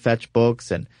forth to fetch books,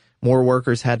 and more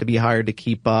workers had to be hired to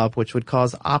keep up, which would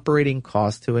cause operating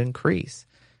costs to increase.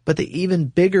 But the even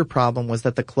bigger problem was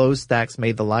that the closed stacks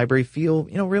made the library feel,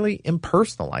 really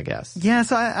impersonal, I guess. Yeah,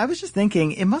 so I was just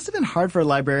thinking, it must have been hard for a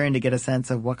librarian to get a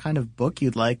sense of what kind of book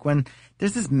you'd like when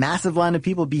there's this massive line of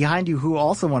people behind you who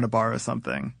also want to borrow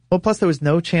something. Well, plus there was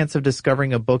no chance of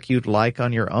discovering a book you'd like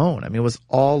on your own. It was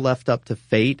all left up to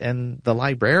fate and the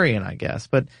librarian, I guess.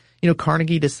 But,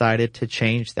 Carnegie decided to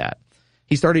change that.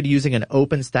 He started using an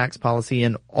open stacks policy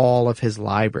in all of his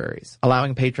libraries,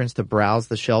 allowing patrons to browse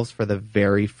the shelves for the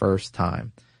very first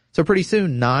time. So pretty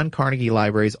soon, non-Carnegie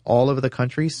libraries all over the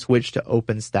country switched to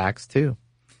open stacks too.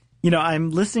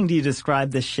 I'm listening to you describe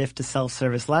this shift to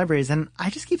self-service libraries, and I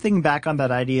just keep thinking back on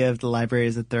that idea of the library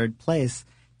as a third place.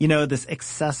 This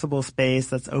accessible space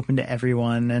that's open to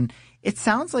everyone, and it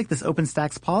sounds like this open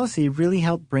stacks policy really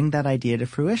helped bring that idea to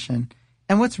fruition.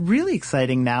 And what's really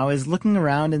exciting now is looking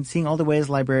around and seeing all the ways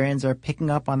librarians are picking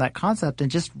up on that concept and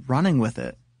just running with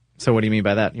it. So what do you mean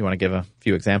by that? You want to give a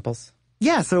few examples?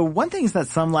 Yeah, so one thing is that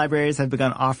some libraries have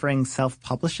begun offering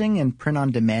self-publishing and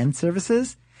print-on-demand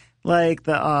services. Like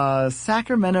the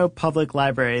Sacramento Public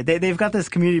Library. They've got this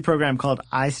community program called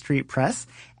iStreet Press,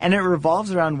 and it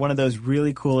revolves around one of those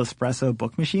really cool espresso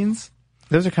book machines.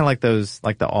 Those are kind of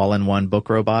like the all-in-one book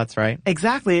robots, right?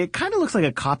 Exactly. It kind of looks like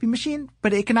a copy machine,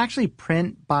 but it can actually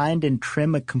print, bind, and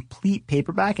trim a complete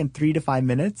paperback in 3 to 5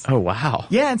 minutes. Oh, wow.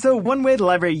 Yeah, and so one way the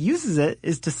library uses it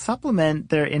is to supplement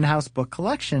their in-house book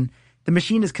collection. The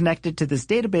machine is connected to this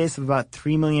database of about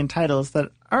 3 million titles that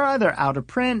are either out of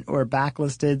print or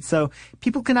backlisted, so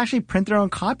people can actually print their own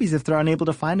copies if they're unable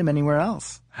to find them anywhere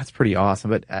else. That's pretty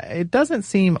awesome, but it doesn't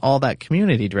seem all that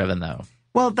community-driven, though.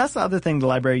 Well, that's the other thing the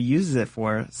library uses it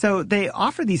for. So they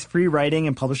offer these free writing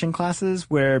and publishing classes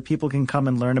where people can come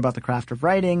and learn about the craft of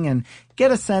writing and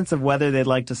get a sense of whether they'd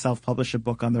like to self-publish a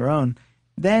book on their own.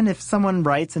 Then if someone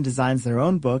writes and designs their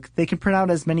own book, they can print out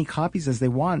as many copies as they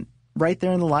want right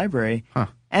there in the library. Huh.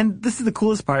 And this is the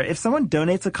coolest part. If someone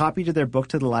donates a copy to their book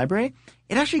to the library,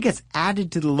 it actually gets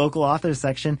added to the local authors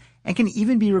section and can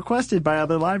even be requested by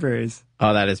other libraries.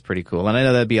 Oh, that is pretty cool. And I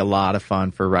know that'd be a lot of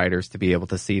fun for writers to be able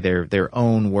to see their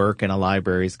own work in a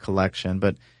library's collection.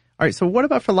 But all right, so what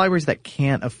about for libraries that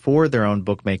can't afford their own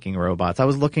bookmaking robots? I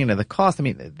was looking into the cost. I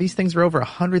mean, these things are over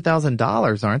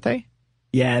 $100,000, aren't they?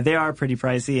 Yeah, they are pretty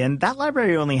pricey, and that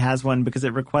library only has one because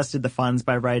it requested the funds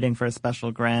by writing for a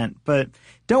special grant. But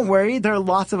don't worry, there are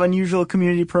lots of unusual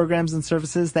community programs and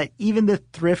services that even the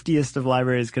thriftiest of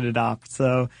libraries could adopt.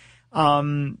 So,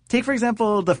 take, for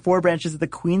example, the 4 branches of the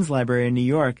Queens Library in New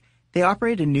York. They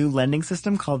operate a new lending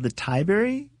system called the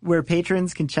Tieberry, where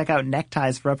patrons can check out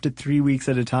neckties for up to 3 weeks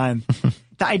at a time.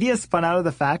 The idea spun out of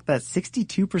the fact that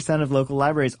 62% of local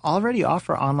libraries already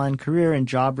offer online career and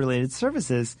job-related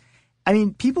services. I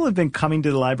mean, people have been coming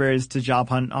to the libraries to job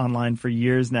hunt online for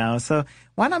years now, so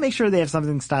why not make sure they have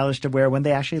something stylish to wear when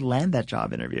they actually land that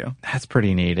job interview? That's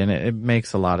pretty neat, and it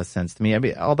makes a lot of sense to me. I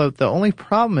mean, although the only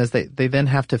problem is they then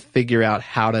have to figure out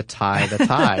how to tie the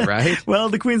tie, right? Well,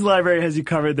 the Queens Library has you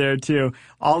covered there, too.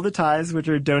 All the ties, which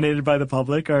are donated by the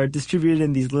public, are distributed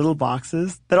in these little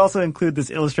boxes that also include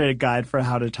this illustrated guide for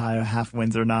how to tie a half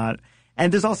Windsor knot.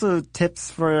 And there's also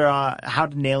tips for how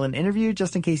to nail an interview,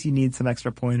 just in case you need some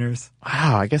extra pointers.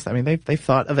 Wow, I guess, I mean, they've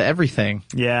thought of everything.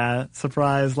 Yeah,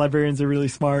 surprise. Librarians are really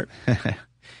smart.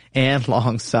 And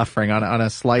long-suffering on a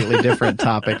slightly different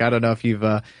topic. I don't know if you've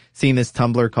seen this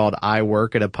Tumblr called I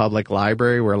Work at a Public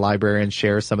Library, where librarians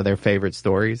share some of their favorite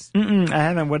stories. I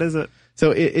haven't. What is it?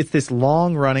 So it's this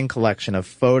long-running collection of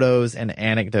photos and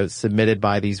anecdotes submitted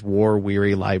by these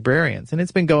war-weary librarians. And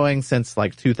it's been going since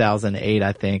like 2008,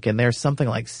 I think. And there's something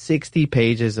like 60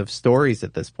 pages of stories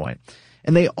at this point.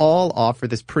 And they all offer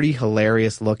this pretty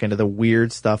hilarious look into the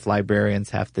weird stuff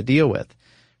librarians have to deal with.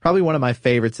 Probably one of my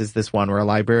favorites is this one where a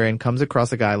librarian comes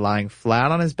across a guy lying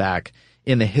flat on his back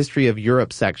in the History of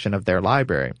Europe section of their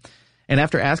library. And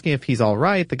after asking if he's all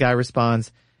right, the guy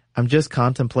responds, "I'm just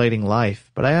contemplating life,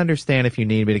 but I understand if you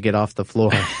need me to get off the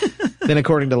floor." Then,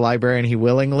 according to the librarian, he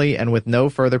willingly and with no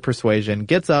further persuasion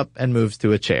gets up and moves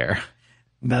to a chair.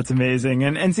 That's amazing.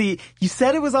 And see, you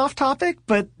said it was off topic,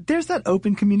 but there's that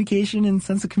open communication and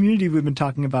sense of community we've been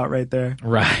talking about right there.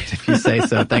 Right, if you say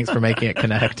so. Thanks for making it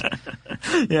connect.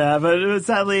 Yeah, but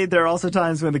sadly, there are also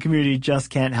times when the community just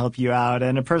can't help you out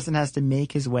and a person has to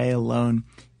make his way alone.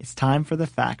 It's time for the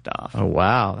fact off. Oh,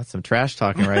 wow. That's some trash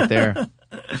talking right there.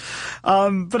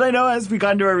 But I know as we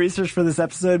got into our research for this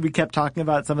episode, we kept talking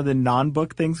about some of the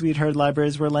non-book things we'd heard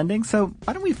libraries were lending. So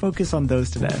why don't we focus on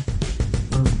those today?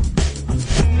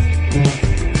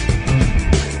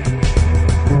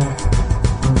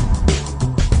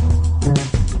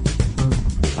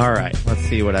 All right, let's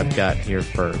see what I've got here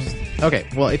first. Okay,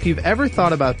 well, if you've ever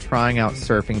thought about trying out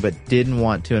surfing but didn't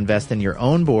want to invest in your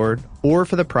own board or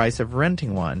for the price of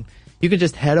renting one, you can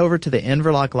just head over to the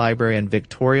Inverloch Library in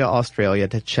Victoria, Australia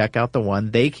to check out the one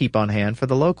they keep on hand for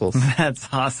the locals. That's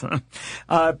awesome.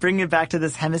 Bringing it back to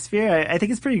this hemisphere, I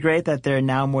think it's pretty great that there are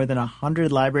now more than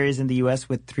 100 libraries in the U.S.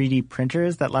 with 3D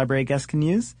printers that library guests can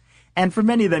use. And for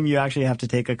many of them, you actually have to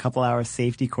take a couple-hour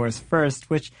safety course first,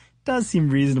 which does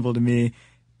seem reasonable to me.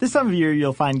 This time of year,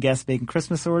 you'll find guests making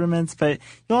Christmas ornaments, but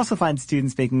you'll also find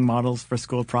students making models for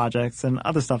school projects and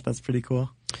other stuff that's pretty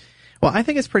cool. Well, I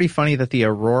think it's pretty funny that the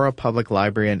Aurora Public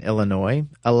Library in Illinois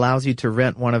allows you to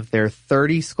rent one of their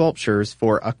 30 sculptures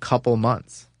for a couple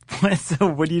months. So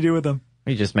what do you do with them?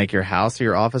 You just make your house or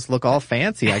your office look all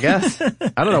fancy, I guess.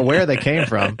 I don't know where they came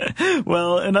from.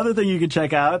 Well, another thing you can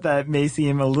check out that may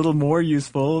seem a little more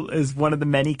useful is one of the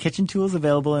many kitchen tools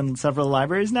available in several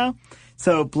libraries now.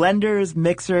 So blenders,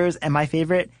 mixers, and my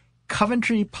favorite,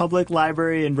 Coventry Public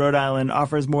Library in Rhode Island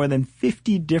offers more than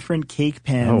 50 different cake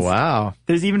pans. Oh, wow.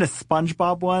 There's even a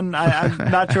SpongeBob one. I'm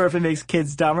not sure if it makes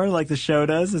kids dumber like the show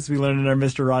does, as we learned in our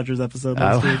Mr. Rogers episode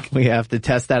last week. We have to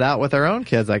test that out with our own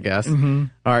kids, I guess. Mm-hmm.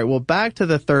 All right, well, back to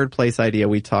the third place idea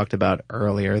we talked about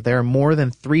earlier. There are more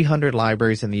than 300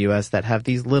 libraries in the U.S. that have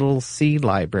these little seed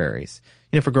libraries,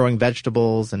 for growing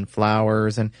vegetables and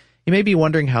flowers. And you may be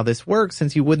wondering how this works,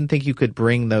 since you wouldn't think you could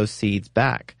bring those seeds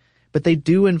back. But they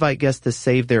do invite guests to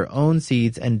save their own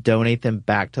seeds and donate them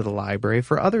back to the library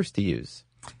for others to use.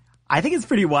 I think it's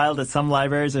pretty wild that some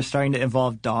libraries are starting to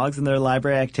involve dogs in their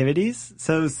library activities.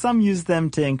 So some use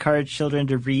them to encourage children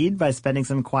to read by spending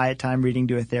some quiet time reading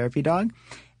to a therapy dog.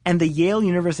 And the Yale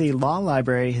University Law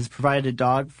Library has provided a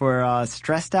dog for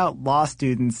stressed out law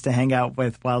students to hang out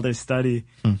with while they study.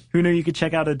 Who knew you could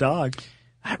check out a dog?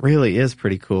 That really is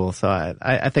pretty cool. So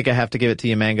I think I have to give it to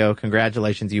you, Mango.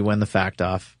 Congratulations, you win the fact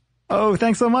off. Oh,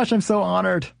 thanks so much. I'm so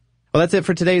honored. Well, that's it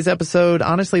for today's episode.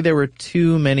 Honestly, there were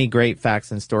too many great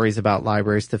facts and stories about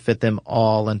libraries to fit them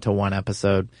all into one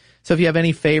episode. So if you have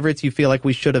any favorites you feel like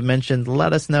we should have mentioned,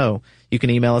 let us know. You can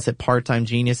email us at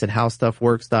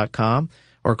parttimegenius@howstuffworks.com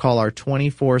or call our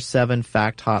 24/7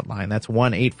 fact hotline. That's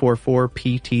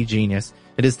 1-844-PT-GENIUS.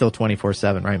 It is still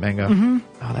 24/7, right, Mango? Mm-hmm.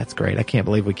 Oh, that's great. I can't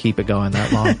believe we keep it going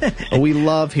that long. But we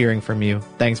love hearing from you.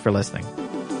 Thanks for listening.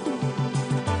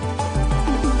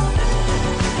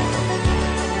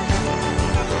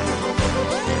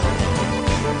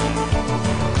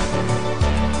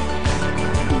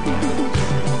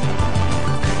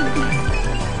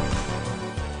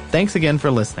 Thanks again for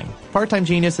listening. Part-Time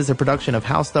Genius is a production of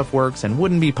How Stuff Works and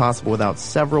wouldn't be possible without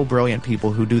several brilliant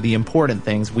people who do the important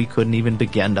things we couldn't even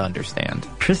begin to understand.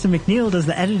 Tristan McNeil does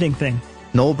the editing thing.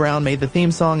 Noel Brown made the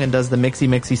theme song and does the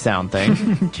mixy sound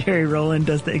thing. Jerry Rowland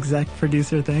does the exec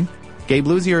producer thing. Gabe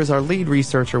Luzier is our lead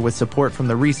researcher with support from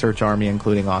the research army,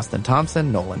 including Austin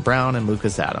Thompson, Nolan Brown, and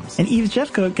Lucas Adams. And Eves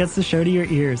Jeffcoat gets the show to your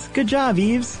ears. Good job,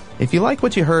 Eves. If you like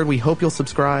what you heard, we hope you'll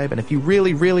subscribe. And if you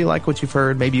really, really like what you've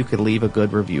heard, maybe you could leave a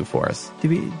good review for us.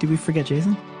 Did we forget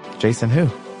Jason? Jason who?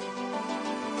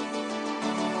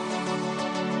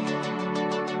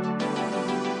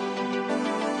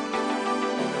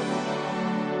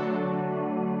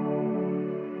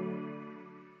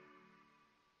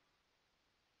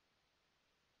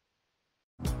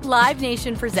 Live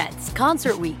Nation presents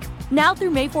Concert Week. Now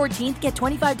through May 14th, get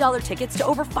 $25 tickets to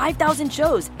over 5,000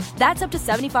 shows. That's up to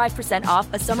 75% off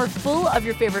a summer full of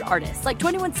your favorite artists like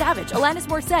 21 Savage, Alanis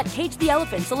Morissette, Cage the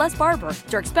Elephant, Celeste Barber,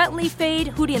 Dierks Bentley, Fade,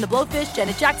 Hootie and the Blowfish,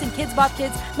 Janet Jackson, Kidz Bop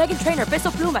Kids, Meghan Trainor,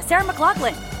 Peso Pluma, Sarah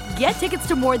McLachlan. Get tickets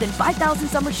to more than 5,000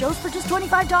 summer shows for just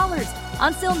 $25.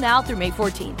 Until now through May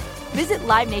 14th. Visit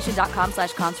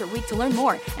livenation.com/Concert Week to learn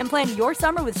more and plan your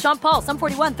summer with Sean Paul, Sum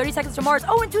 41, 30 Seconds to Mars,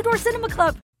 and Two Door Cinema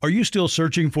Club. Are you still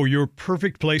searching for your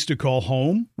perfect place to call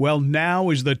home? Well, now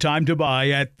is the time to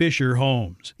buy at Fisher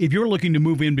Homes. If you're looking to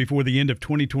move in before the end of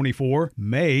 2024,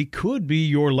 May could be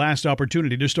your last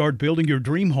opportunity to start building your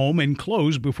dream home and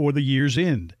close before the year's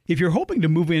end. If you're hoping to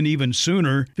move in even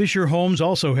sooner, Fisher Homes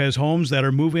also has homes that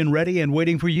are move-in ready and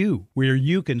waiting for you, where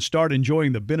you can start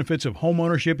enjoying the benefits of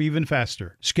homeownership even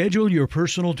faster. Schedule your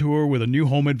personal tour with a new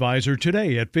home advisor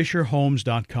today at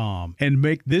FisherHomes.com and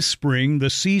make this spring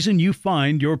the season you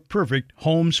find your perfect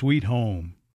home sweet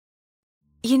home.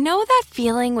 You know that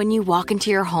feeling when you walk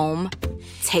into your home,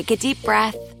 take a deep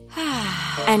breath,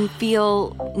 and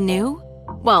feel new?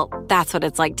 Well, that's what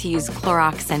it's like to use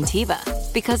Clorox Scentiva.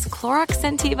 Because Clorox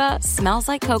Scentiva smells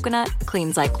like coconut,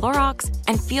 cleans like Clorox,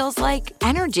 and feels like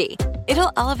energy.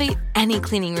 It'll elevate any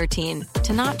cleaning routine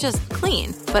to not just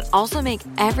clean, but also make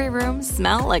every room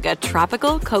smell like a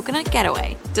tropical coconut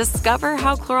getaway. Discover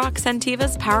how Clorox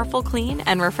Scentiva's powerful clean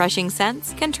and refreshing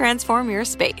scents can transform your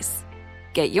space.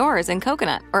 Get yours in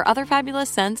coconut or other fabulous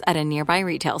scents at a nearby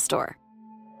retail store.